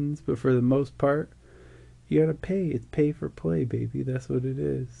right buttons. But for the most part, you gotta pay. It's pay for play, baby. That's what it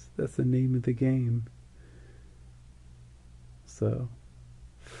is. That's the name of the game. So,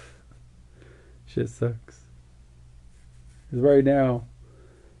 shit sucks. Because right now,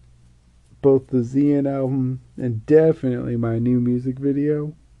 both the ZN album and definitely my new music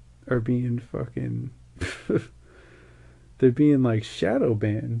video are being fucking... they're being like shadow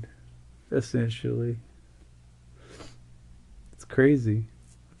banned, essentially. It's crazy.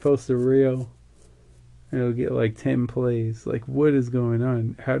 Post a reel and it'll get like 10 plays. Like, what is going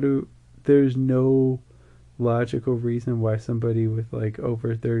on? There's no logical reason why somebody with like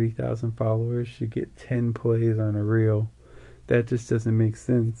over 30,000 followers should get 10 plays on a reel. That just doesn't make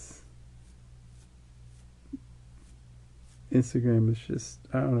sense. Instagram is just,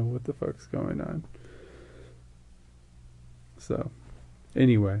 I don't know what the fuck's going on. So,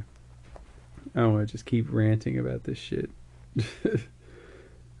 anyway, I don't want to just keep ranting about this shit.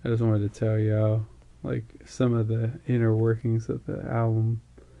 I just wanted to tell y'all like some of the inner workings of the album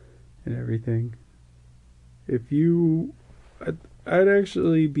and everything. If you, I I'd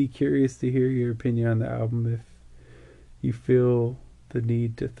actually be curious to hear your opinion on the album if you feel the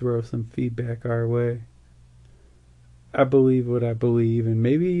need to throw some feedback our way. I believe what I believe, and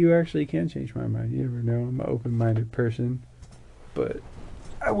maybe you actually can change my mind. You never know. I'm an open-minded person. But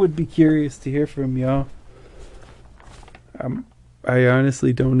I would be curious to hear from y'all. I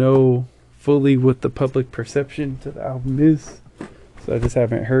honestly don't know fully what the public perception to the album is. So I just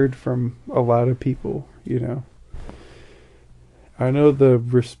haven't heard from a lot of people, you know. I know the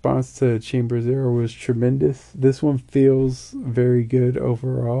response to Chamber Zero was tremendous. This one feels very good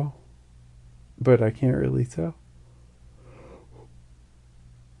overall, but I can't really tell.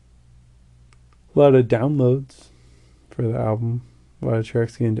 A lot of downloads for the album. A lot of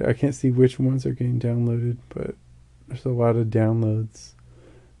tracks getting... I can't see which ones are getting downloaded, but there's a lot of downloads.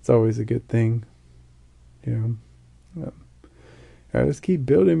 It's always a good thing. You know. I just keep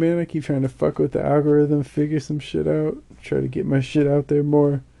building, man. I keep trying to fuck with the algorithm, figure some shit out, try to get my shit out there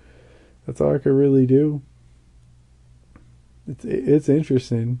more. That's all I can really do. It's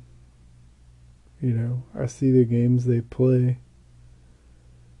interesting. You know, I see the games they play.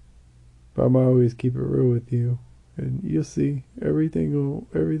 But I'm always keep it real with you. And you'll see. Everything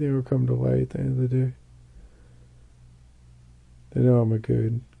will come to light at the end of the day. They know I'm a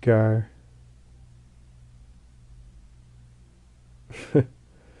good guy.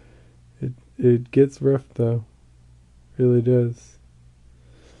 It gets rough though. Really does.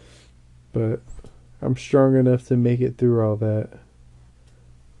 But I'm strong enough to make it through all that.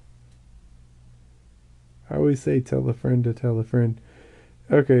 I always say tell a friend to tell a friend.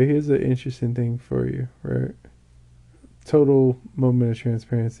 Okay, here's an interesting thing for you, right? Total moment of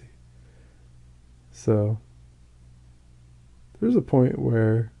transparency. So there's a point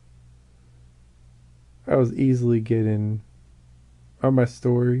where I was easily getting on my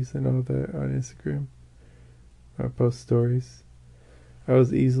stories and all that on Instagram. I post stories. I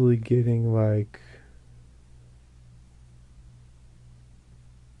was easily getting like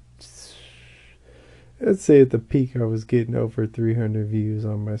I'd say at the peak I was getting over 300 views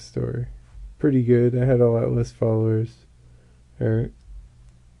on my story. Pretty good. I had a lot less followers. Alright.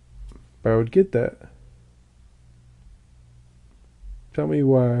 But I would get that. Tell me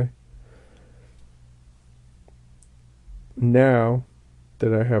why. Now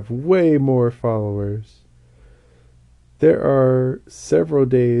that I have way more followers, there are several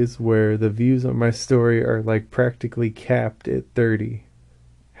days where the views on my story are like practically capped at 30.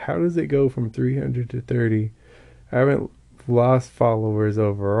 How does it go from 300 to 30? I haven't lost followers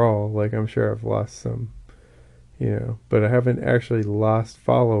overall. Like, I'm sure I've lost some, you know, but I haven't actually lost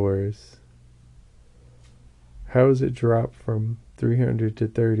followers. How does it drop from 300 to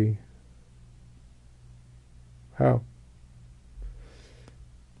 30? How?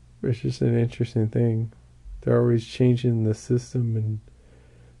 It's just an interesting thing. They're always changing the system and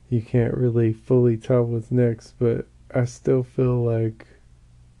you can't really fully tell what's next, but I still feel like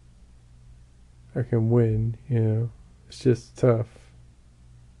I can win, you know. It's just tough.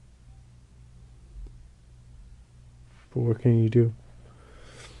 But what can you do?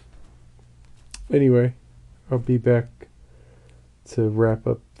 Anyway, I'll be back to wrap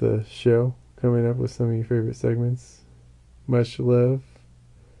up the show, coming up with some of your favorite segments. Much love.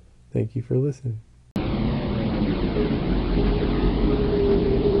 Thank you for listening.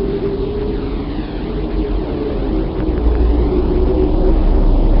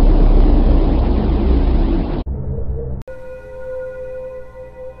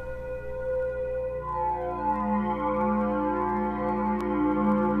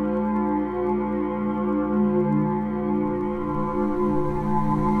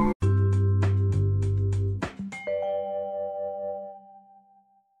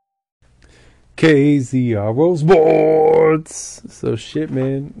 KZRO Sports. So shit,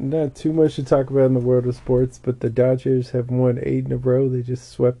 man. Not too much to talk about in the world of sports, but the Dodgers have won 8 in a row. They just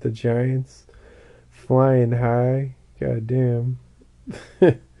swept the Giants, flying high. God damn.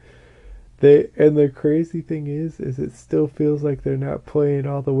 And the crazy thing is it still feels like they're not playing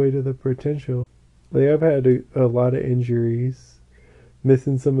all the way to the potential. They have had a lot of injuries,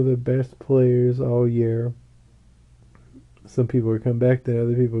 missing some of the best players all year. Some people come back, then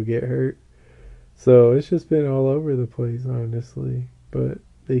other people get hurt. So it's just been all over the place, honestly. But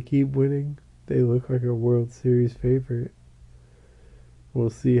they keep winning. They look like a World Series favorite.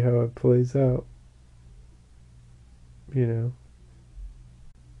 We'll see how it plays out. You know.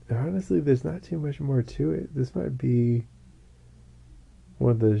 Honestly, there's not too much more to it. This might be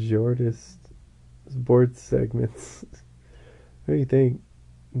one of the shortest sports segments. What do you think?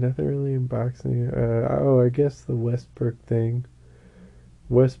 Nothing really in boxing. I guess the Westbrook thing.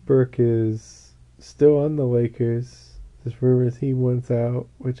 Westbrook is still on the Lakers, There's rumors he wants out,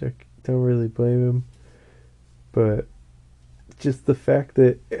 which I don't really blame him. But just the fact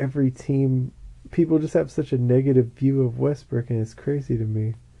that every team, people just have such a negative view of Westbrook, and it's crazy to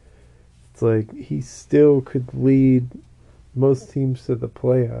me. It's like he still could lead most teams to the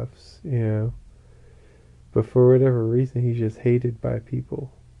playoffs, you know. But for whatever reason, he's just hated by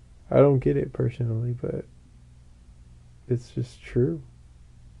people. I don't get it personally, but it's just true.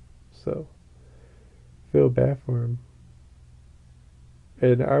 So, feel bad for him.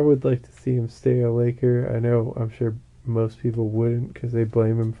 And I would like to see him stay a Laker. I know, I'm sure most people wouldn't because they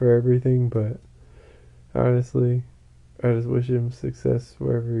blame him for everything, but honestly, I just wish him success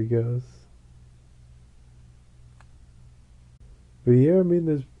wherever he goes. But yeah, I mean,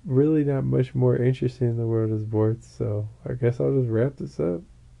 there's really not much more interesting in the world of sports, so I guess I'll just wrap this up.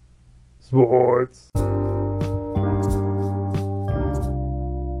 Sports!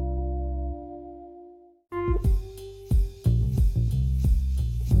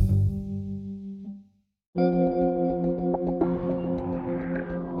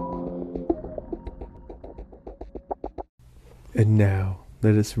 And now,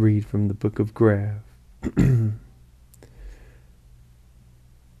 let us read from the Book of Grav.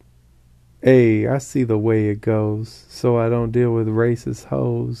 Hey, I see the way it goes, so I don't deal with racist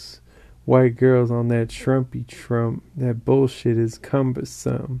hoes. White girls on that Trumpy Trump, that bullshit is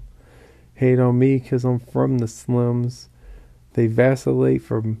cumbersome. Hate on me 'cause I'm from the slums. They vacillate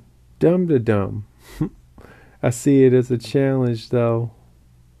from dumb to dumb. I see it as a challenge though.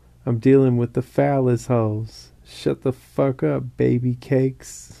 I'm dealing with the foulest hoes. Shut the fuck up, baby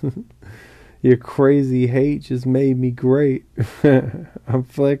cakes. Your crazy hate just made me great. I'm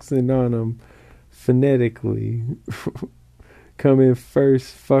flexing on them phonetically. Come in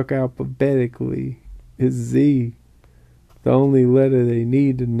first, fuck alphabetically. It's Z, the only letter they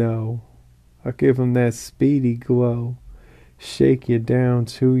need to know. I give them that speedy glow. Shake you down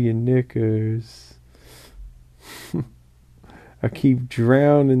to your knickers. I keep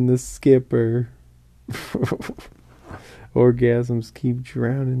drowning the skipper. Orgasms keep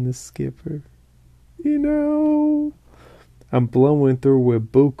drowning the skipper. You know, I'm blowing through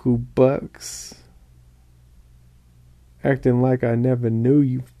with buku bucks. Acting like I never knew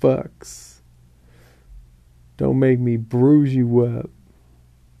you fucks. Don't make me bruise you up.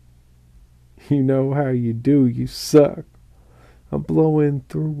 You know how you do, you suck. I'm blowing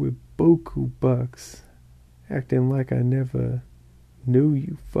through with buku bucks. Acting like I never knew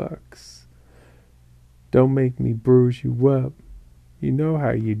you fucks. Don't make me bruise you up. You know how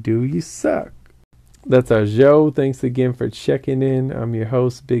you do, you suck. That's our show. Thanks again for checking in. I'm your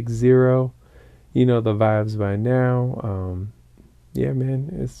host, Big Zero. You know the vibes by now. Yeah, man,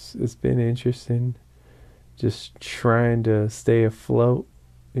 it's been interesting. Just trying to stay afloat,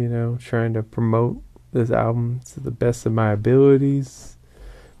 you know, trying to promote this album to the best of my abilities.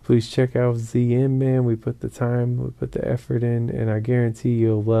 Please check out ZM, man. We put the time, we put the effort in, and I guarantee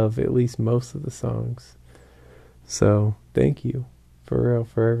you'll love at least most of the songs. So, thank you, for real,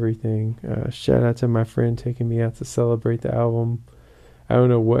 for everything. Shout out to my friend taking me out to celebrate the album. I don't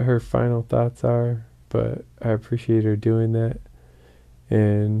know what her final thoughts are, but I appreciate her doing that.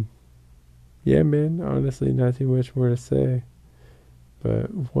 And, yeah, man, honestly, not too much more to say. But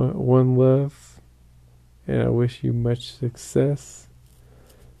one love, and I wish you much success.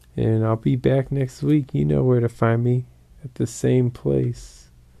 And I'll be back next week. You know where to find me, at the same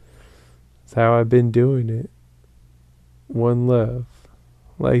place. That's how I've been doing it. One love.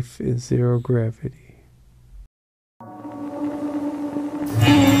 Life is zero gravity.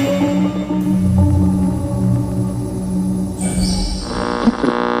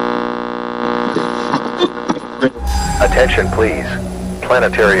 Attention please.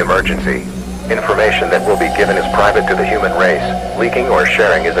 Planetary emergency. Information that will be given is private to the human race. Leaking or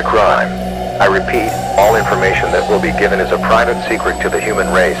sharing is a crime. I repeat, all information that will be given is a private secret to the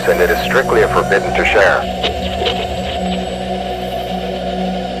human race, and it is strictly forbidden to share.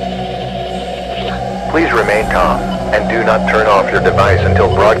 Please remain calm, and do not turn off your device until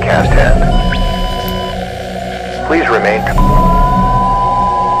broadcast end. Please remain calm.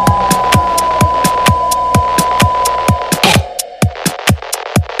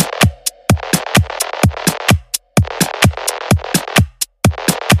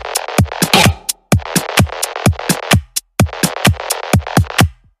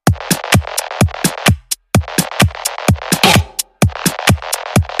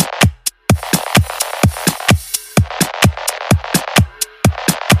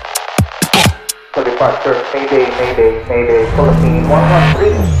 Mayday, Philippine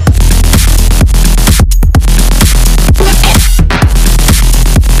 113.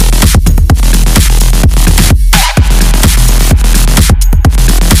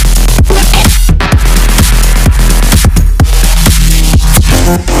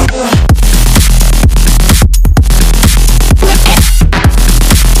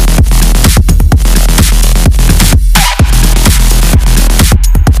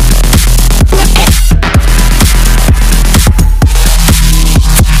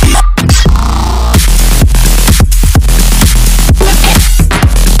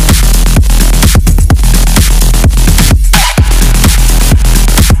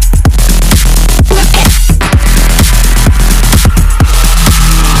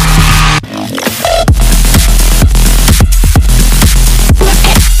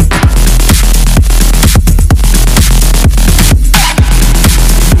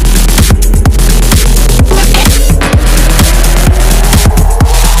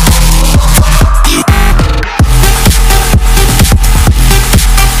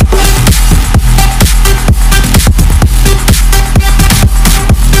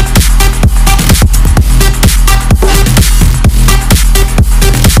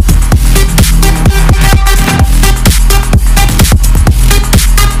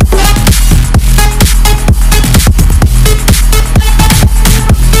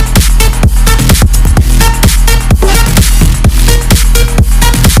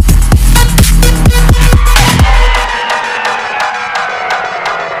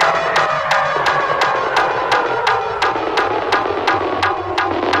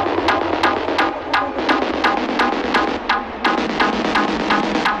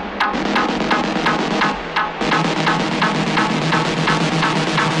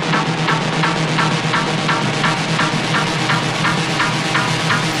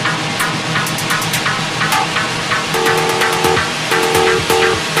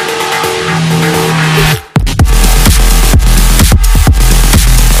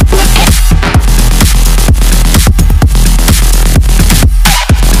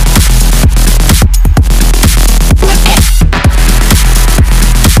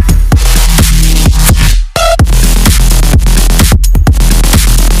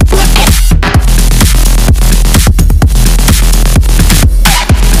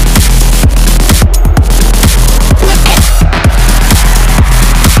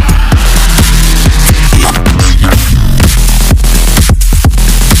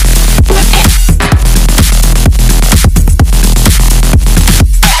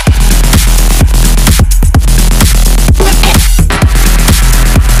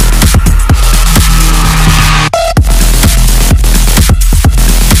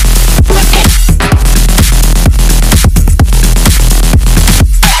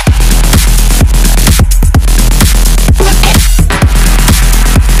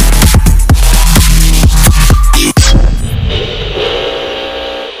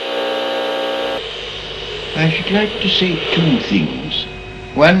 to say two things,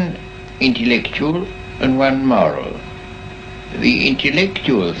 one intellectual and one moral. The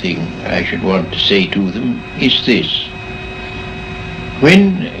intellectual thing I should want to say to them is this.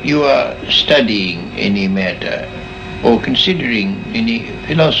 When you are studying any matter or considering any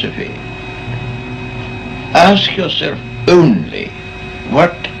philosophy, ask yourself only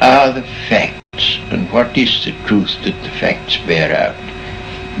what are the facts and what is the truth that the facts bear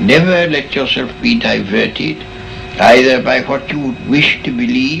out. Never let yourself be diverted either by what you would wish to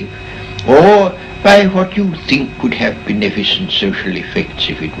believe or by what you think could have beneficent social effects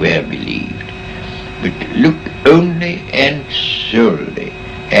if it were believed. But look only and solely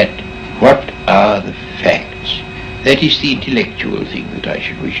at what are the facts. That is the intellectual thing that I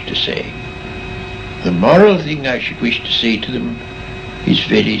should wish to say. The moral thing I should wish to say to them is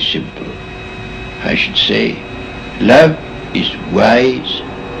very simple. I should say, love is wise,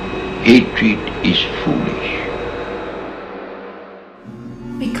 hatred is foolish.